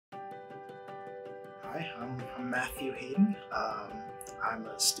Hi, I'm Matthew Hayden. I'm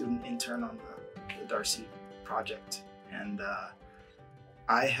a student intern on the Darcy project, and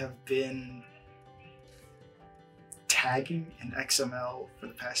I have been tagging in XML for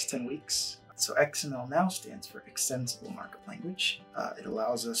the past 10 weeks. So XML now stands for Extensible Markup Language. It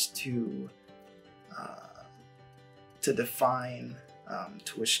allows us to define,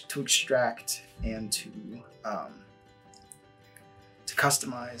 to extract, and to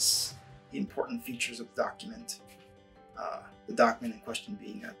customize the important features of the document. The document in question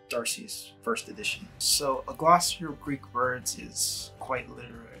being Darcy's first edition. So a glossary of Greek words is quite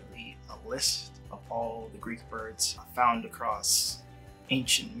literally a list of all the Greek words found across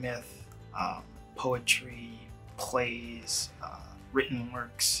ancient myth, poetry, plays, written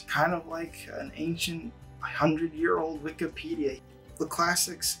works, kind of like an ancient 100-year-old Wikipedia. The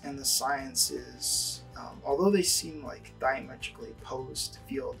classics and the sciences, although they seem like diametrically opposed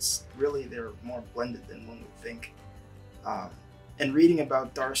fields, really they're more blended than one would think. And reading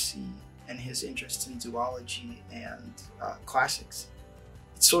about Darcy and his interest in zoology and classics,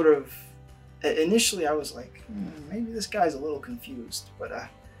 it's sort of, initially I was like, maybe this guy's a little confused, but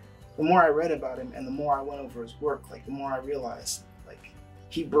the more I read about him and the more I went over his work, the more I realized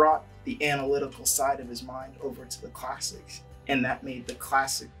he brought the analytical side of his mind over to the classics, and that made the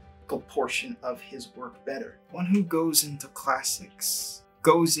classical portion of his work better. One who goes into classics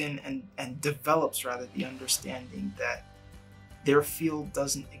goes in and develops rather the understanding that their field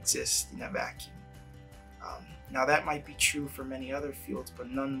doesn't exist in a vacuum. Now that might be true for many other fields, but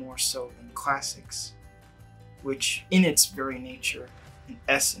none more so than classics, which in its very nature and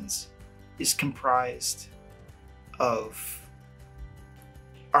essence is comprised of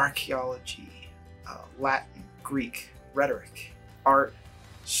archaeology, Latin, Greek, rhetoric, art,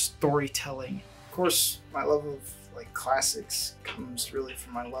 storytelling. Of course, my love of classics comes really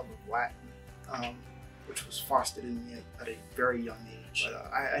from my love of Latin, which was fostered in me at a very young age.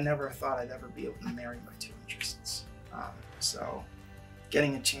 But I never thought I'd ever be able to marry my two interests. So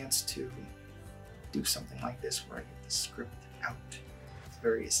getting a chance to do something like this where I get the script out with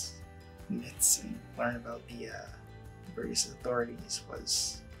various myths and learn about the various authorities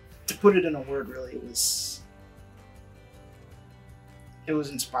was, to put it in a word, really, it was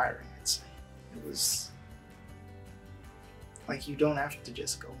inspiring, I'd say. It was you don't have to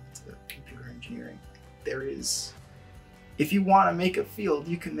just go into computer engineering. There is, if you want to make a field,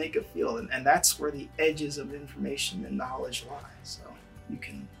 you can make a field, and that's where the edges of information and knowledge lie. So you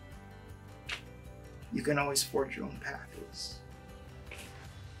can always forge your own path. It was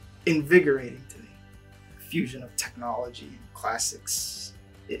invigorating to me. The fusion of technology and classics,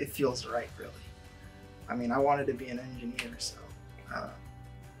 it feels right, really. I mean, I wanted to be an engineer, so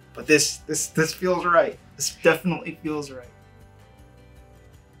but this feels right. This definitely feels right.